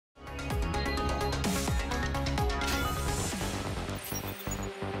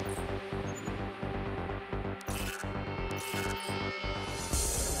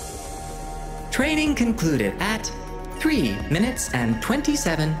Training concluded at 3 minutes and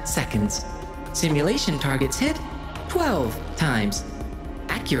 27 seconds. Simulation targets hit 12 times.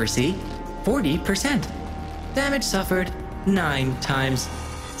 Accuracy 40%. Damage suffered 9 times.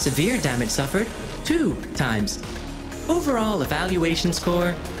 Severe damage suffered 2 times. Overall evaluation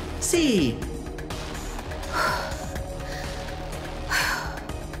score C.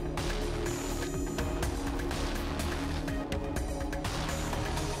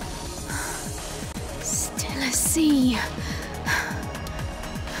 Still a C.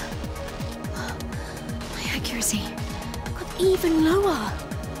 My accuracy got even lower.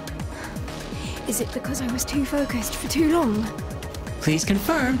 Is it because I was too focused for too long? Please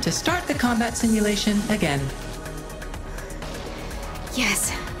confirm to start the combat simulation again.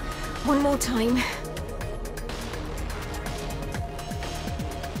 Yes. One more time.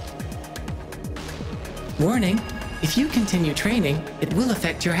 Warning, if you continue training, it will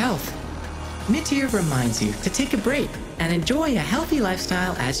affect your health. Meteor reminds you to take a break and enjoy a healthy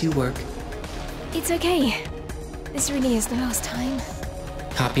lifestyle as you work. It's okay. This really is the last time.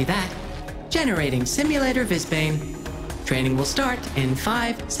 Copy that. Generating simulator Visbane. Training will start in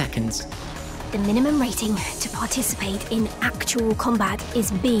 5 seconds. The minimum rating to participate in actual combat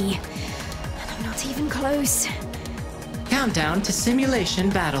is B. And I'm not even close. Countdown to simulation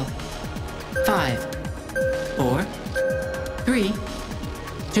battle. 5, 4, 3,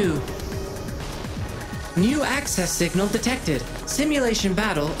 2. New access signal detected. Simulation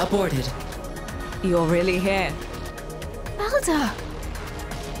battle aborted. You're really here. Balder!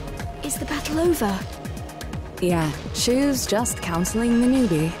 Is the battle over? Yeah, Shu's just counseling the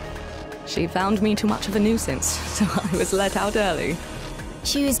newbie. She found me too much of a nuisance, so I was let out early.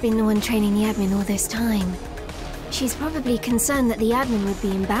 Shu's been the one training the admin all this time. She's probably concerned that the admin would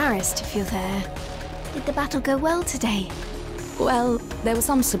be embarrassed if you're there. Did the battle go well today? Well, there were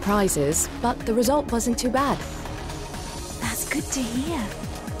some surprises, but the result wasn't too bad. That's good to hear.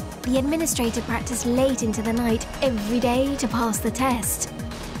 The administrator practiced late into the night every day to pass the test.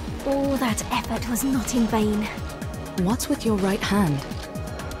 All that effort was not in vain. What's with your right hand?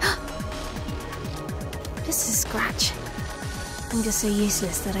 Just a scratch. I'm just so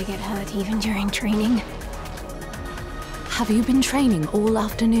useless that I get hurt even during training. Have you been training all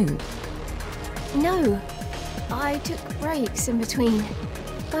afternoon? No. I took breaks in between.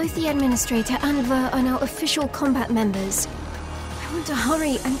 Both the administrator and Ver are now official combat members. I want to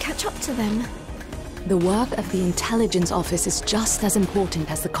hurry and catch up to them. The work of the intelligence office is just as important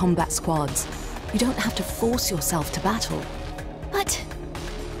as the combat squads. You don't have to force yourself to battle. But...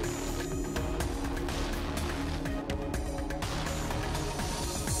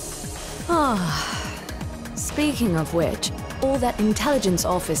 Speaking of which, all that intelligence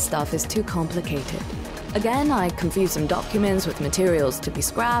office stuff is too complicated. Again, I confused some documents with materials to be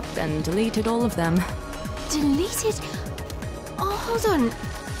scrapped and deleted all of them. Deleted? Oh, hold on.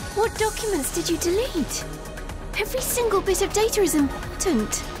 What documents did you delete? Every single bit of data is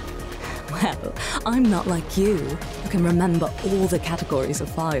important. Well, I'm not like you, who can remember all the categories of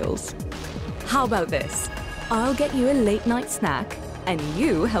files. How about this? I'll get you a late-night snack, and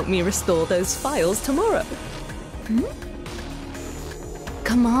you help me restore those files tomorrow.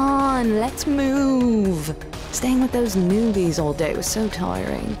 Come on, let's move. Staying with those newbies all day was so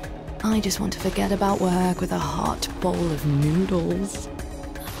tiring. I just want to forget about work with a hot bowl of noodles.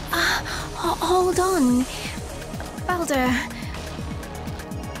 Hold on. Balder.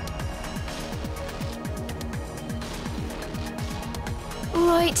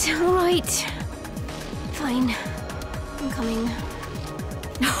 Right. Fine. I'm coming.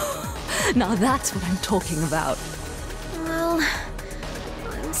 Now that's what I'm talking about. Well,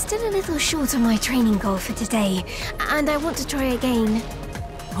 I'm still a little short on my training goal for today, and I want to try again.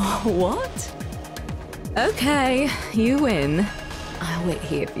 What? Okay, you win. I'll wait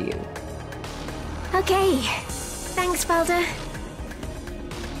here for you. Okay. Thanks, Balder.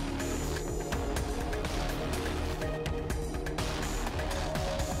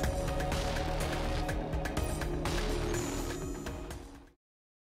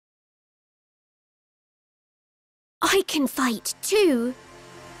 I can fight too.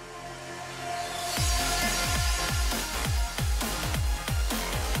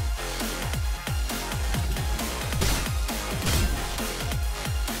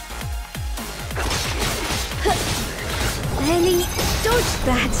 Barely dodged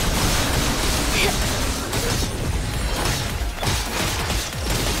that.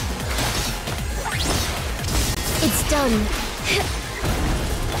 It's done.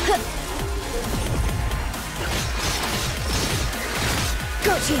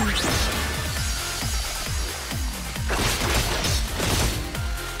 Got you.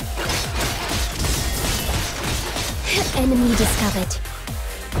 Enemy discovered.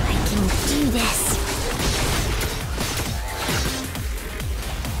 I can do this.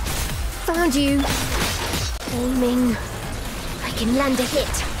 Found you. Aiming. I can land a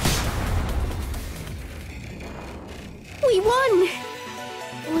hit. We won!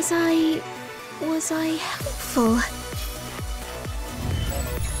 Was I helpful?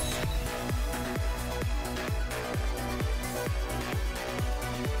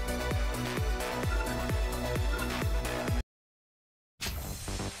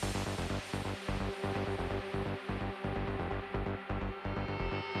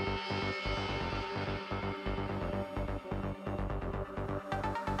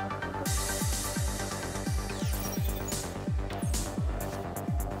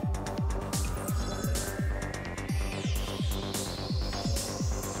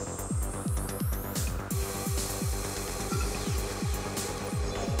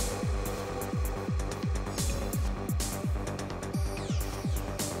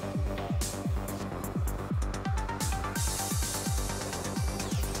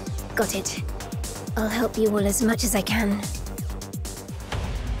 Got it. I'll help you all as much as I can.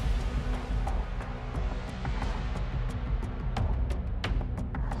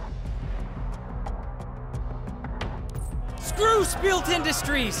 Screw Spielt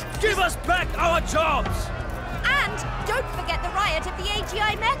Industries! Give us back our jobs! And don't forget the riot of the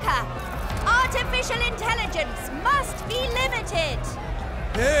AGI Mecha! Artificial intelligence must be limited!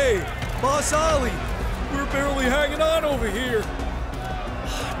 Hey, Boss Ollie! We're barely hanging on over here!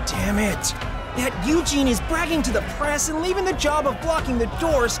 Damn it! That Eugene is bragging to the press and leaving the job of blocking the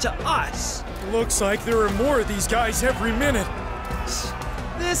doors to us! Looks like there are more of these guys every minute.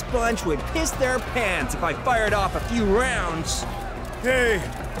 This bunch would piss their pants if I fired off a few rounds. Hey,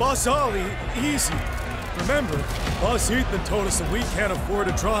 Boss Ollie, easy. Remember, Boss Ethan told us that we can't afford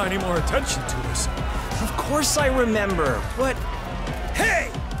to draw any more attention to us. Of course I remember, but... Hey!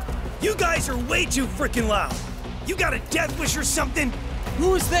 You guys are way too freaking loud! You got a death wish or something?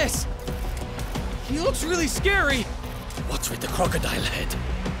 Who is this? He looks really scary. What's with the crocodile head?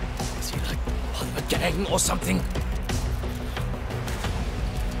 Is he like part of a gang or something?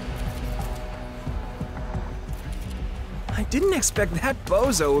 I didn't expect that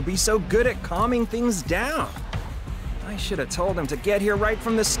bozo would be so good at calming things down. I should have told him to get here right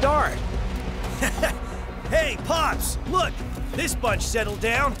from the start. Hey, Pops! Look! This bunch settled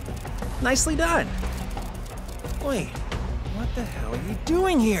down! Nicely done. Wait, what the hell are you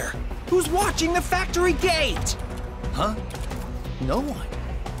doing here? Who's watching the factory gate? Huh? No one.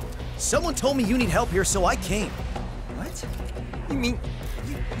 Someone told me you need help here, so I came. What? You mean,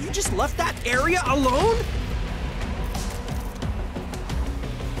 you just left that area alone?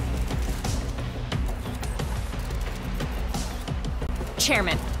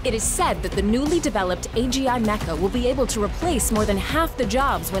 Chairman, it is said that the newly developed AGI Mecha will be able to replace more than half the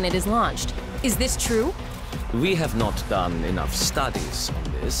jobs when it is launched. Is this true? We have not done enough studies on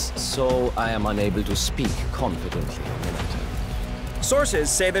this, so I am unable to speak confidently on the matter. Sources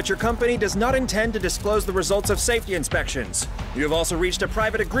say that your company does not intend to disclose the results of safety inspections. You have also reached a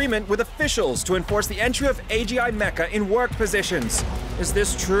private agreement with officials to enforce the entry of AGI Mecha in work positions. Is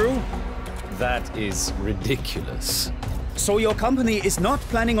this true? That is ridiculous. So your company is not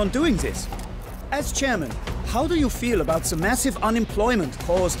planning on doing this? As chairman, how do you feel about the massive unemployment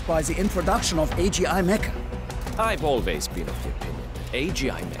caused by the introduction of AGI Mecha? I've always been of the opinion that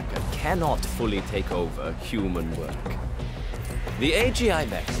AGI Mecha cannot fully take over human work. The AGI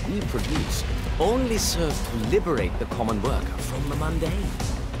Mecha we produce only serve to liberate the common worker from the mundane,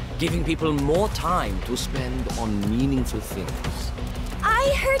 giving people more time to spend on meaningful things.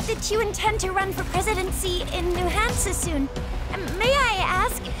 I heard that you intend to run for presidency in New Hampshire soon. May I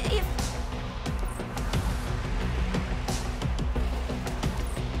ask if...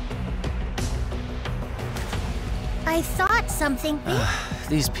 I thought something...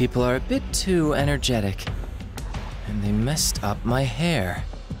 These people are a bit too energetic. And they messed up my hair.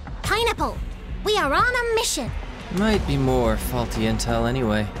 Pineapple, we are on a mission. Might be more faulty intel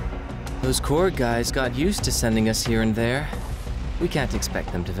anyway. Those core guys got used to sending us here and there. We can't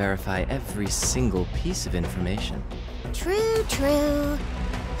expect them to verify every single piece of information. True, true.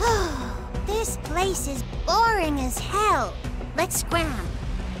 This place is boring as hell. Let's scram.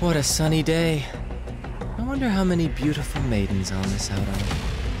 What a sunny day. I wonder how many beautiful maidens I'll miss out on.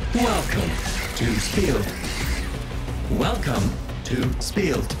 Welcome to Spielt. Welcome to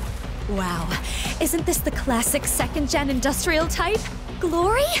Spielt. Wow, isn't this the classic second-gen industrial type?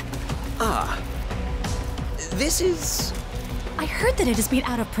 Glory? Ah, this is... I heard that it has been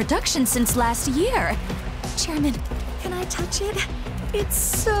out of production since last year. Chairman, can I touch it? It's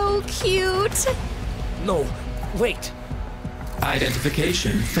so cute. No, wait.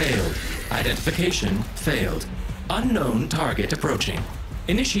 Identification failed. Identification failed. Unknown target approaching.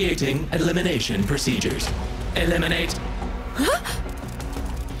 Initiating elimination procedures. Eliminate. Huh?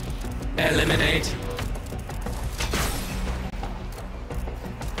 Eliminate.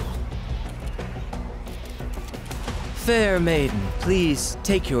 Fair maiden, please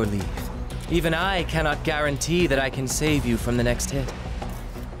take your leave. Even I cannot guarantee that I can save you from the next hit.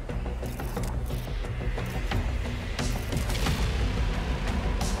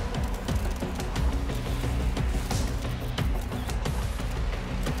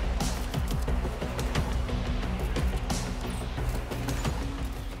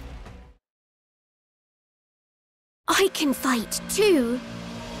 I can fight too.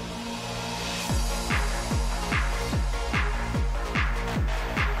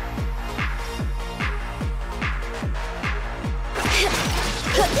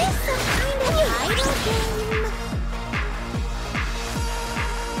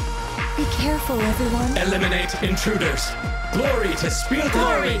 Be careful, everyone. Eliminate intruders. Glory to Spielt.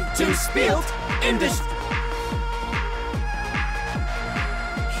 Glory to Spielt Industry.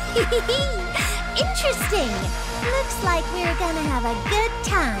 Interesting. Looks like we're gonna have a good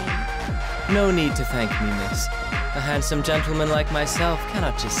time. No need to thank me, miss. A handsome gentleman like myself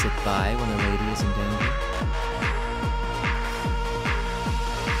cannot just sit by when a lady is in danger.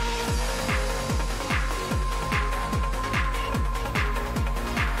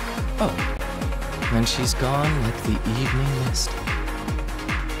 Oh, and she's gone like the evening mist.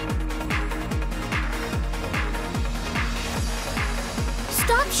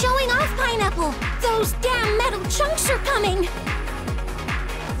 Stop showing off, Pineapple! Those damn metal chunks are coming!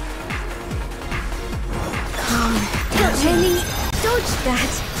 Really dodged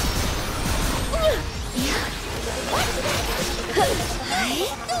that.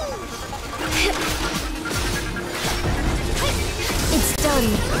 It's done.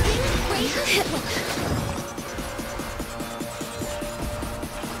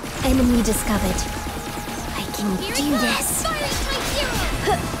 Enemy discovered. I can do this.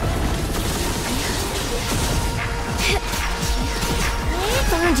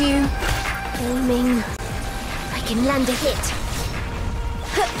 Found you. Aiming. I can land a hit.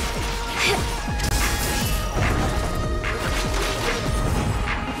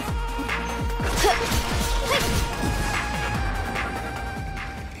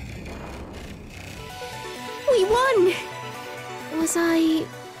 We won!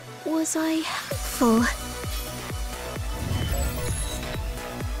 Was I helpful?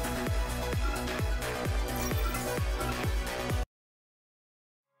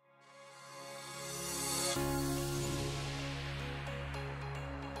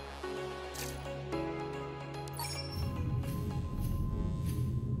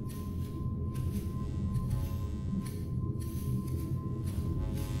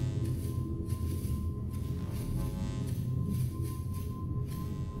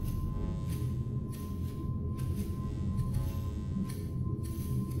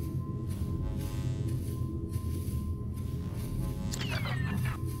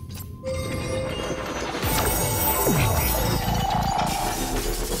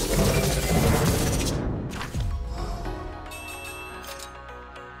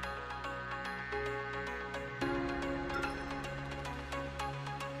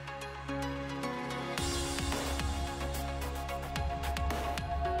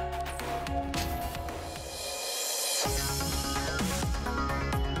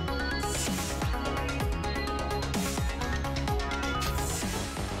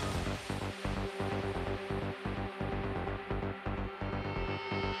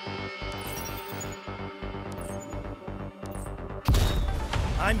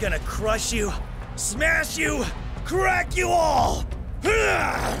 I'm gonna crush you, smash you, crack you all!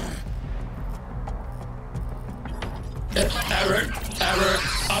 Error!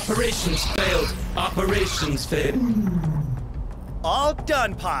 Operations failed! Operations failed! All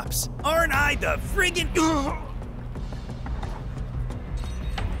done, Pops. Aren't I the friggin'...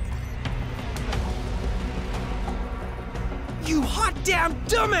 You hot damn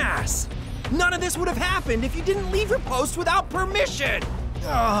dumbass! None of this would have happened if you didn't leave your post without permission!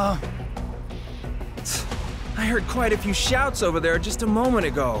 I heard quite a few shouts over there just a moment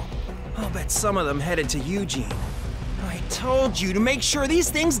ago. I'll bet some of them headed to Eugene. I told you to make sure these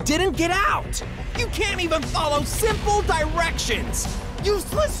things didn't get out! You can't even follow simple directions!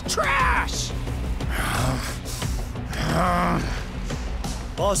 Useless trash!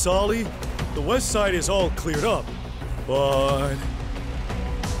 Boss Ollie, the west side is all cleared up, but...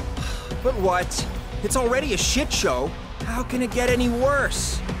 But what? It's already a shit show. How can it get any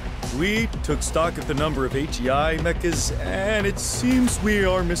worse? We took stock of the number of AGI mechas, and it seems we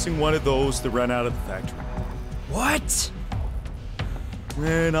are missing one of those that ran out of the factory. What?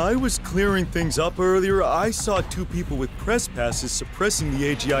 When I was clearing things up earlier, I saw two people with press passes suppressing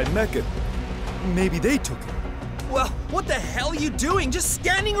the AGI mecha. Maybe they took it. Well, what the hell are you doing? Just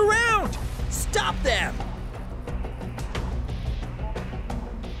standing around! Stop them!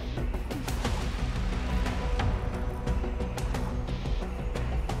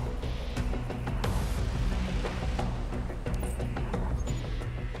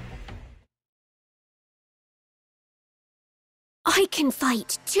 I can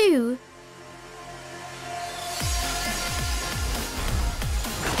fight too.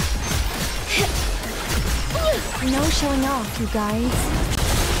 No showing off, you guys.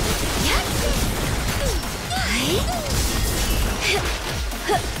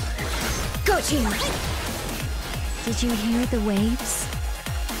 Got you. Did you hear the waves?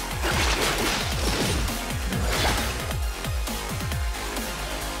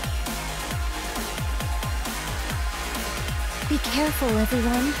 Be careful,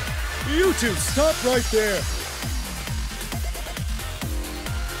 everyone. You two, stop right there!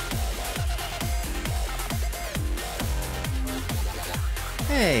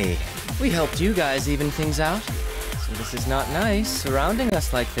 Hey, we helped you guys even things out. So this is not nice, surrounding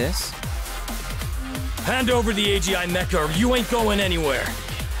us like this. Hand over the AGI Mecha or you ain't going anywhere.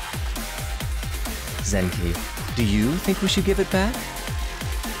 Zenki, do you think we should give it back?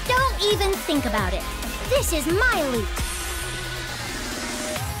 Don't even think about it. This is my loot.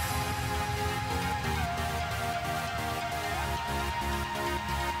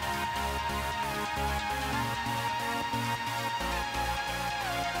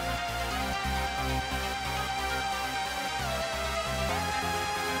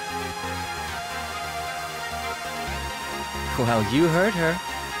 Well, you heard her.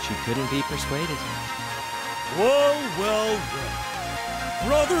 She couldn't be persuaded. Well, well,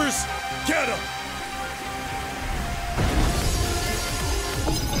 well. Brothers, get 'em!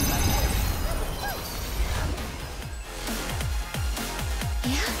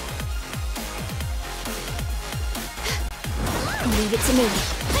 Yeah? Leave it to me.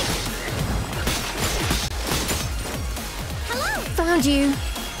 Hello! Found you.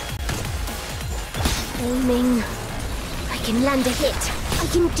 Aiming. I can land a hit. I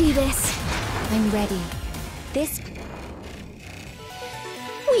can do this. I'm ready. This...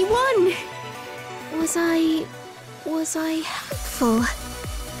 We won! Was I helpful?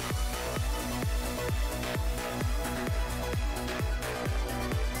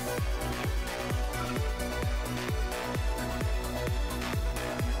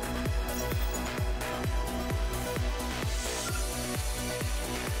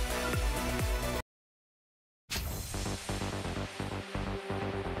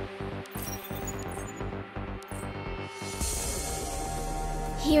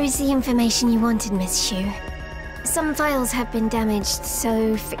 Here is the information you wanted, Miss Xu. Some files have been damaged,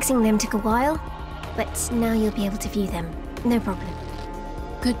 so fixing them took a while, but now you'll be able to view them. No problem.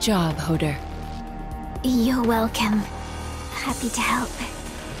 Good job, Hoder. You're welcome. Happy to help.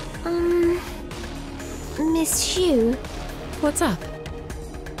 Miss Xu? What's up?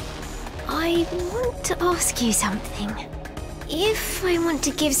 I want to ask you something. If I want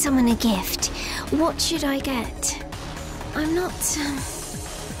to give someone a gift, what should I get? I'm not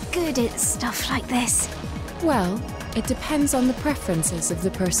good at stuff like this. Well, it depends on the preferences of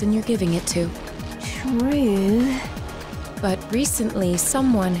the person you're giving it to. True. But recently,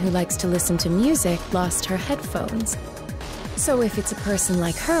 someone who likes to listen to music lost her headphones. So if it's a person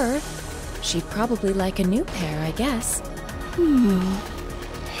like her, she'd probably like a new pair, I guess.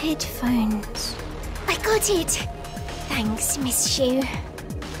 Headphones. I got it! Thanks, Miss Xu.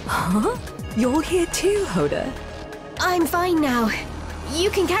 Huh? You're here too, Hoder? I'm fine now. You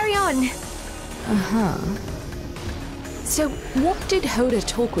can carry on. Uh-huh. So, what did Hoder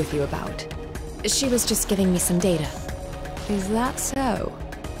talk with you about? She was just giving me some data. Is that so?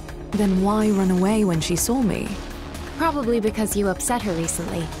 Then why run away when she saw me? Probably because you upset her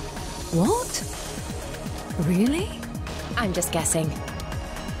recently. What? Really? I'm just guessing.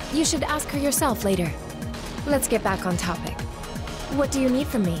 You should ask her yourself later. Let's get back on topic. What do you need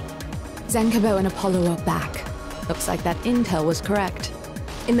from me? Zenkabo and Apollo are back. Looks like that intel was correct.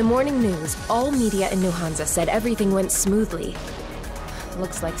 In the morning news, all media in New Hansa said everything went smoothly.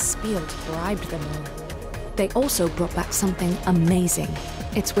 Looks like Spielt bribed them all. They also brought back something amazing.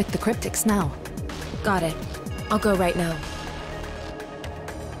 It's with the cryptics now. Got it. I'll go right now.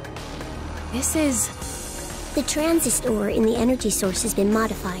 This is... The transistor in the energy source has been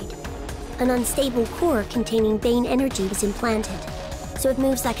modified. An unstable core containing Bane energy was implanted. so it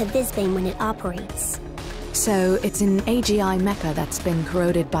moves like a Visbane when it operates. So it's an AGI mecha that's been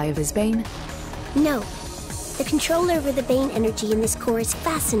corroded by a Visbane? No. The control over the Bane energy in this core is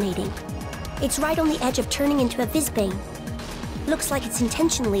fascinating. It's right on the edge of turning into a Visbane. Looks like it's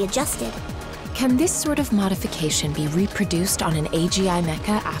intentionally adjusted. Can this sort of modification be reproduced on an AGI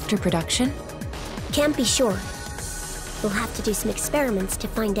mecha after production? Can't be sure. We'll have to do some experiments to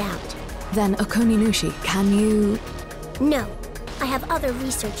find out. Then Okuninushi, can you... No. I have other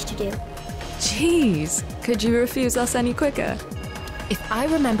research to do. Jeez, could you refuse us any quicker? If I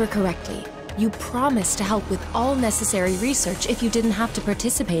remember correctly, you promised to help with all necessary research if you didn't have to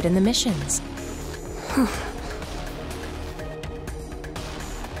participate in the missions.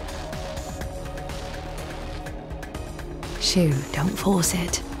 Shoo, don't force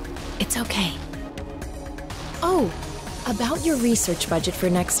it. It's okay. Oh, about your research budget for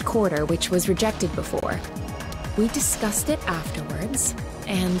next quarter, which was rejected before. We discussed it afterwards,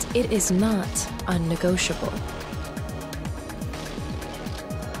 and it is not unnegotiable.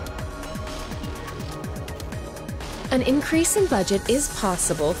 An increase in budget is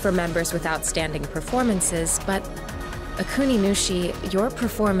possible for members with outstanding performances, but Okuninushi, your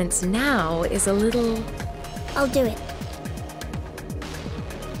performance now is a little... I'll do it.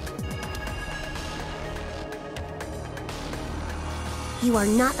 You are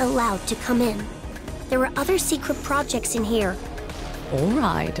not allowed to come in. There are other secret projects in here. All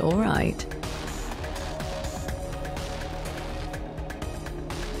right, all right.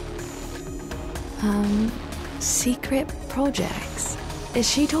 Secret projects? Is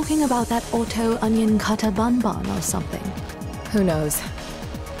she talking about that auto onion cutter bun or something? Who knows?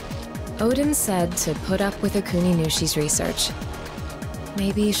 Odin said to put up with Okuninushi's research.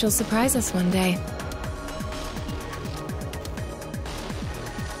 Maybe she'll surprise us one day.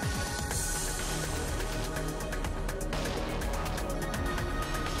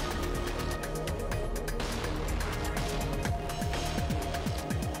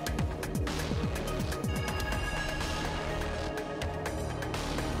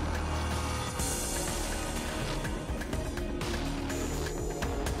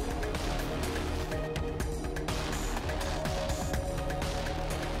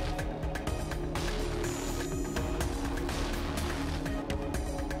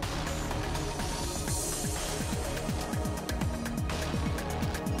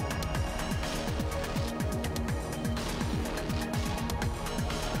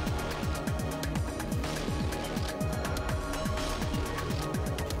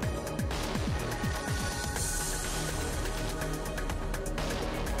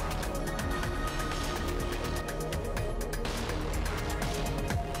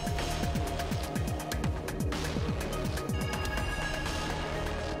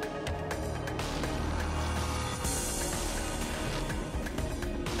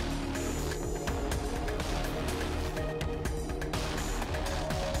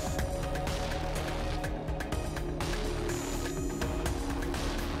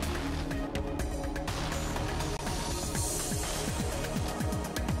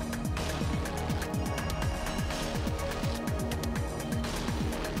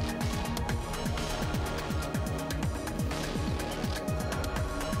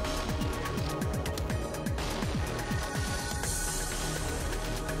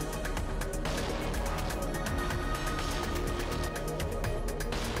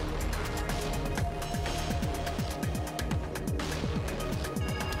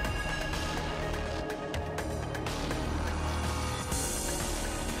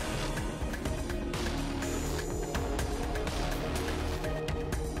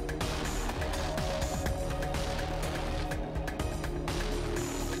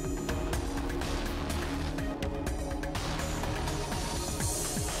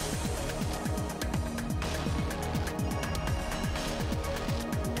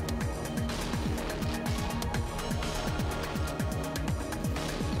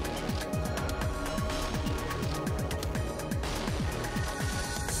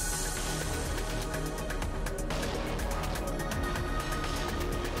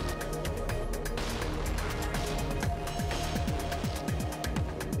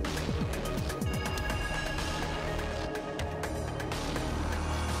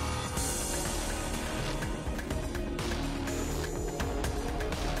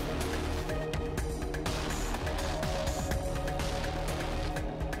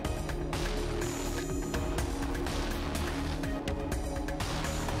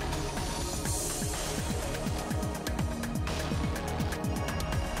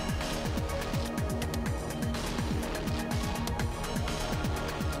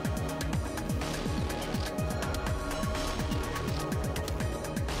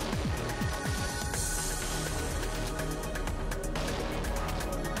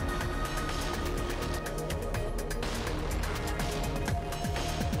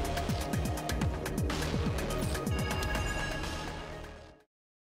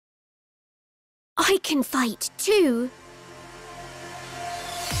 I can fight too.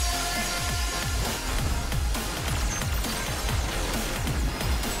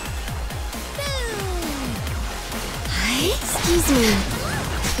 Excuse me.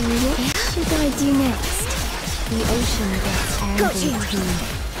 What should I do next? The ocean gets angry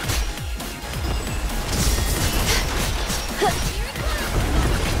too.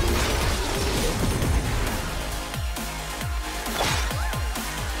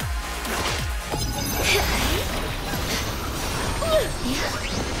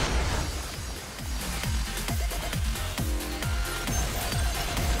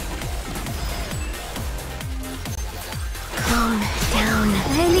 Calm down,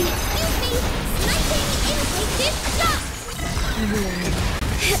 Lily.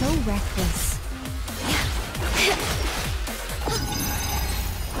 So reckless.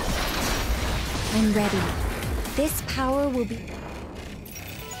 I'm ready. This power will be...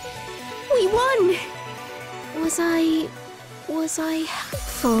 We won! Was I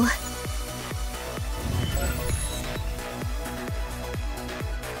helpful?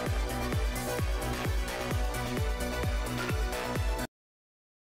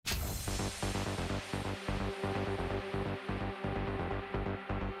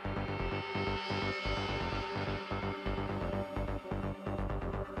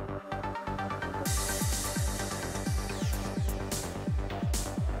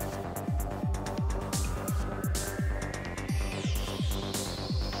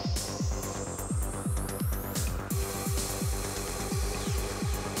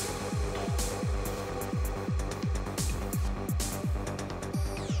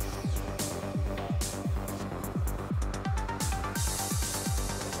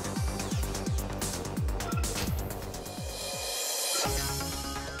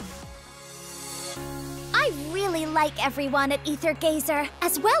 I really like everyone at Aether Gazer,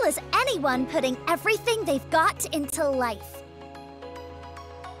 as well as anyone putting everything they've got into life.